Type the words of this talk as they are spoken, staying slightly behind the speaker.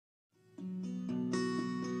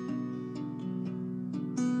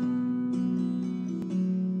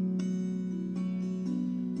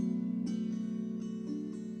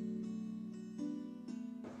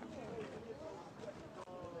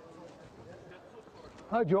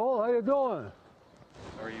Hi, Joel. How you doing?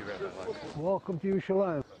 How are you, Rabbi Locks? Welcome to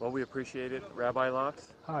Yerushalayim. Well, we appreciate it. Rabbi Locks?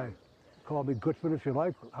 Hi. Call me Gutman if you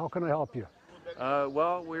like. How can I help you?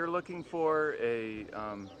 Well, we're looking for an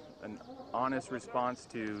honest response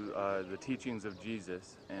to the teachings of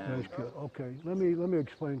Jesus. And That's good. Okay. Let me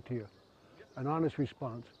explain to you. An honest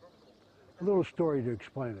response. A little story to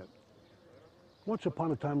explain it. Once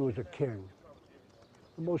upon a time, there was a king.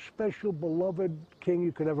 The most special, beloved king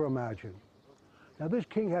you could ever imagine. Now, this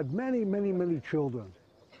king had many, many, many children.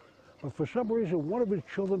 But for some reason, one of his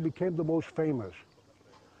children became the most famous.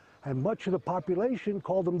 And much of the population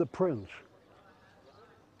called him the prince.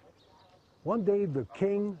 One day, the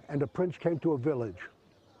king and the prince came to a village.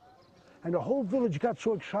 And the whole village got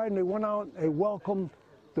so excited, they went out and they welcomed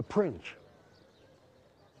the prince.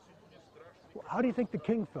 How do you think the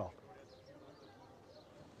king felt?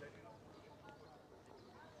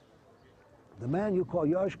 The man you call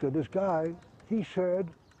Yashka, this guy, he said,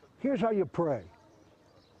 here's how you pray.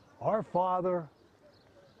 Our Father.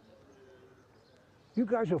 You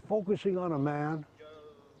guys are focusing on a man,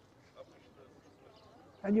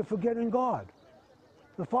 and you're forgetting God,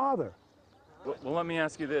 the Father. well, let me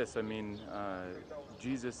ask you this. I mean,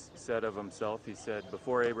 Jesus said of himself, he said,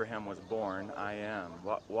 before Abraham was born, I am.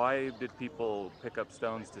 Why did people pick up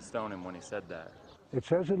stones to stone him when he said that? It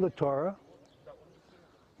says in the Torah,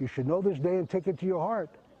 you should know this day and take it to your heart.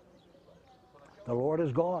 The Lord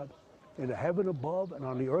is God. In the heaven above and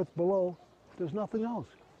on the earth below, there's nothing else.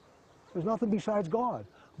 There's nothing besides God.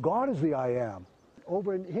 God is the I am.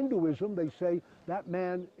 Over in Hinduism, they say that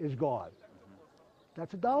man is God.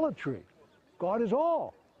 That's idolatry. God is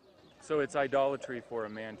all. So it's idolatry for a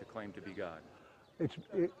man to claim to be God.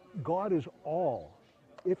 God is all.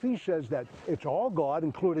 If he says that it's all God,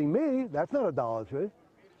 including me, that's not idolatry.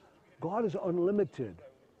 God is unlimited.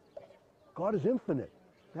 God is infinite.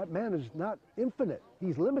 That man is not infinite.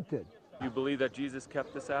 He's limited. You believe that Jesus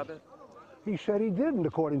kept the Sabbath? He said he didn't,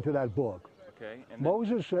 according to that book. Okay. And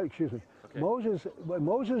Moses said, excuse me, okay. In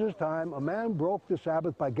Moses' time, a man broke the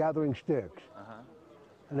Sabbath by gathering sticks.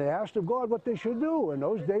 And they asked of God what they should do. In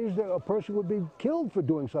those days, a person would be killed for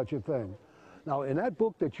doing such a thing. Now, in that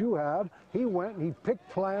book that you have, he went and he picked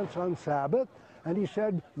plants on Sabbath, and he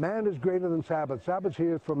said, man is greater than Sabbath. Sabbath's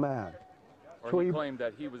here for man. Or So he claimed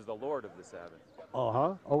that he was the Lord of the Sabbath.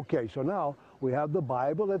 Okay, so now we have the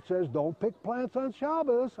Bible that says don't pick plants on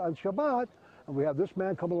Shabbos, on Shabbat, and we have this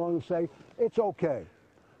man come along and say, it's okay.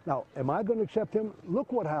 Now, am I going to accept him?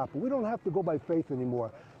 Look what happened. We don't have to go by faith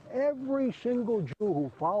anymore. Every single Jew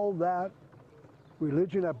who followed that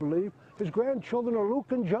religion, that belief, his grandchildren are Luke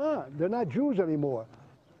and John. They're not Jews anymore.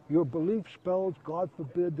 Your belief spells, God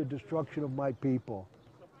forbid, the destruction of my people.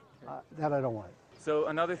 That I don't want. So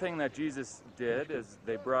another thing that Jesus did is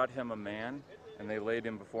they brought him a man and they laid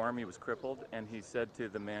him before him. He was crippled, and he said to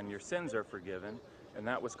the man, your sins are forgiven, and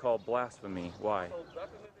that was called blasphemy. Why?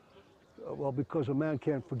 Well, because a man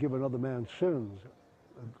can't forgive another man's sins.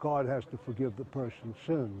 God has to forgive the person's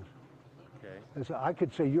sins. Okay. And so I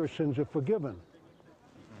could say your sins are forgiven.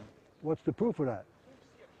 What's the proof of that?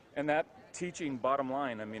 And that teaching, bottom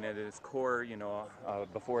line, I mean, at its core, you know,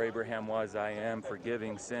 before Abraham was, I am,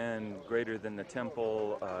 forgiving sin, greater than the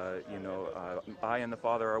temple, I and the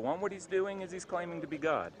Father are one. What he's doing is he's claiming to be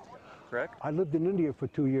God, correct? I lived in India for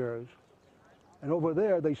 2 years, and over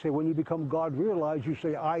there they say when you become God realized, you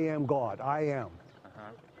say, I am God, I am.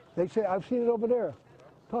 They say, I've seen it over there.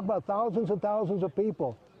 Talk about thousands and thousands of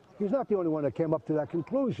people. He's not the only one that came up to that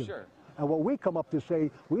conclusion. Sure. And what we come up to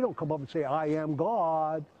say, we don't come up and say, I am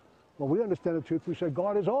God. When we understand the truth, we say,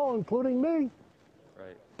 God is all, including me.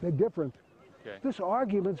 Right. Big difference. Okay. This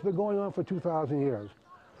argument's been going on for 2,000 years.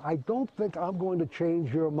 I don't think I'm going to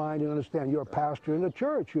change your mind and understand. You're a pastor in the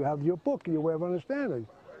church. You have your book and your way of understanding.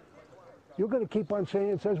 You're going to keep on saying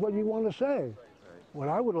it says what you want to say. Right. What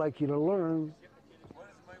I would like you to learn,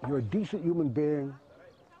 you're a decent human being.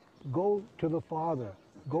 Go to the Father.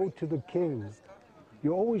 Go to the King.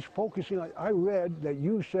 You're always focusing on, I read that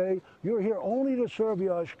you say, you're here only to serve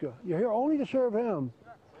Yashka. You're here only to serve him.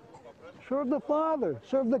 Serve the Father.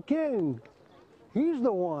 Serve the King. He's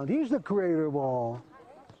the one. He's the creator of all.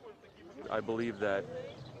 I believe that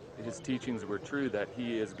his teachings were true, that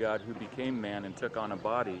he is God who became man and took on a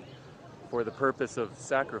body for the purpose of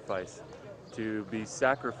sacrifice, to be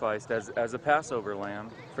sacrificed as a Passover lamb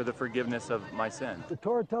for the forgiveness of my sin. The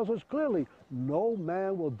Torah tells us clearly, no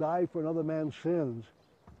man will die for another man's sins.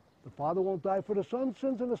 The Father won't die for the Son's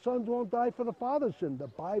sins, and the Son won't die for the Father's sin. The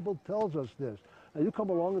Bible tells us this. Now you come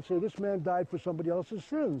along and say, this man died for somebody else's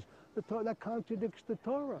sins. That contradicts the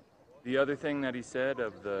Torah. The other thing that he said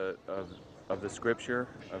of the scripture,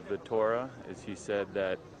 of the Torah, is he said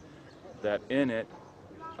that in it,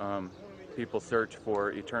 people search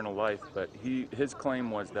for eternal life, but his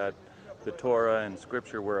claim was that the Torah and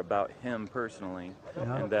Scripture were about him personally,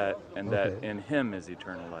 and that in him is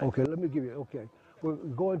eternal life. Okay, let me give you, we're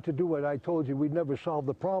going to do what I told you, we'd never solve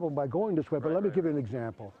the problem by going this way, but let me give you an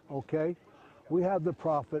example, okay? We have the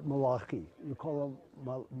prophet Malachi. You call him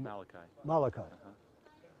Malachi.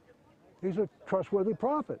 He's a trustworthy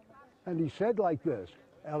prophet. And he said like this,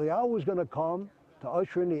 Eliyahu was going to come to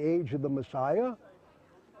usher in the age of the Messiah,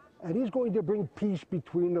 and he's going to bring peace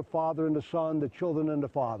between the father and the son, the children and the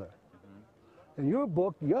father. In your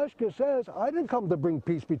book, Yeshua says, I didn't come to bring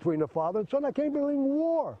peace between the father and son, I came to bring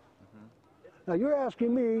war. Now you're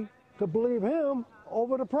asking me to believe him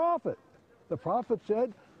over the prophet. The prophet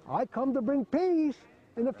said, I come to bring peace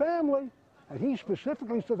in the family. And he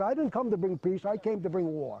specifically says, I didn't come to bring peace, I came to bring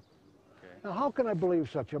war. Now, how can I believe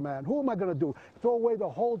such a man? Who am I going to do? Throw away the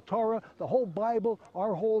whole Torah, the whole Bible,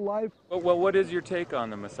 our whole life? Well, what is your take on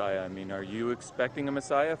the Messiah? I mean, are you expecting a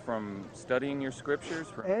Messiah from studying your scriptures?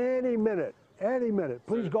 Any minute.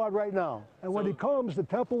 Please God, right now. And when he comes, the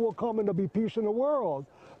temple will come and there'll be peace in the world.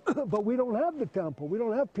 But we don't have the temple. We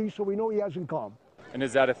don't have peace, so we know he hasn't come. And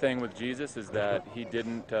is that a thing with Jesus? Is that he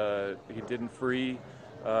didn't free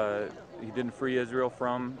Israel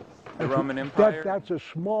from the Roman Empire? That's a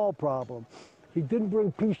small problem. He didn't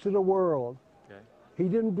bring peace to the world. Okay. He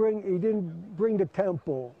didn't bring the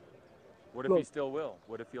temple. What if he still will?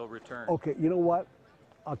 What if he'll return? Okay, you know what?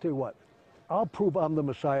 I'll tell you what. I'll prove I'm the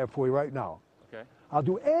Messiah for you right now. Okay. I'll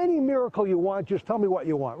do any miracle you want. Just tell me what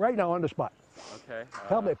you want right now on the spot. Okay.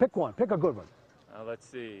 Tell me. Pick one. Pick a good one. Let's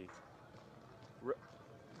see.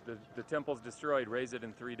 The temple's destroyed. Raise it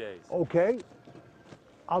in 3 days. Okay.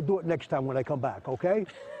 I'll do it next time when I come back, okay?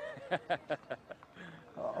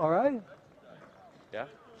 All right? Yeah.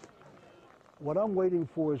 What I'm waiting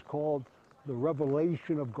for is called the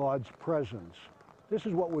revelation of God's presence. This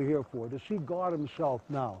is what we're here for, to see God himself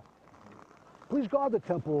now. Please God, the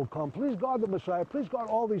temple will come. Please God, the Messiah. Please God,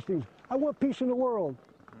 all these things. I want peace in the world.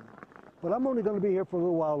 But I'm only going to be here for a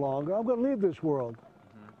little while longer. I'm going to leave this world.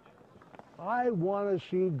 I want to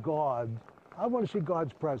see God. I want to see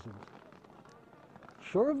God's presence.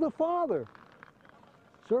 Serve the Father.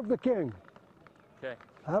 Serve the King. Okay.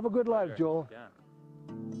 Have a good life, Joel. Yeah.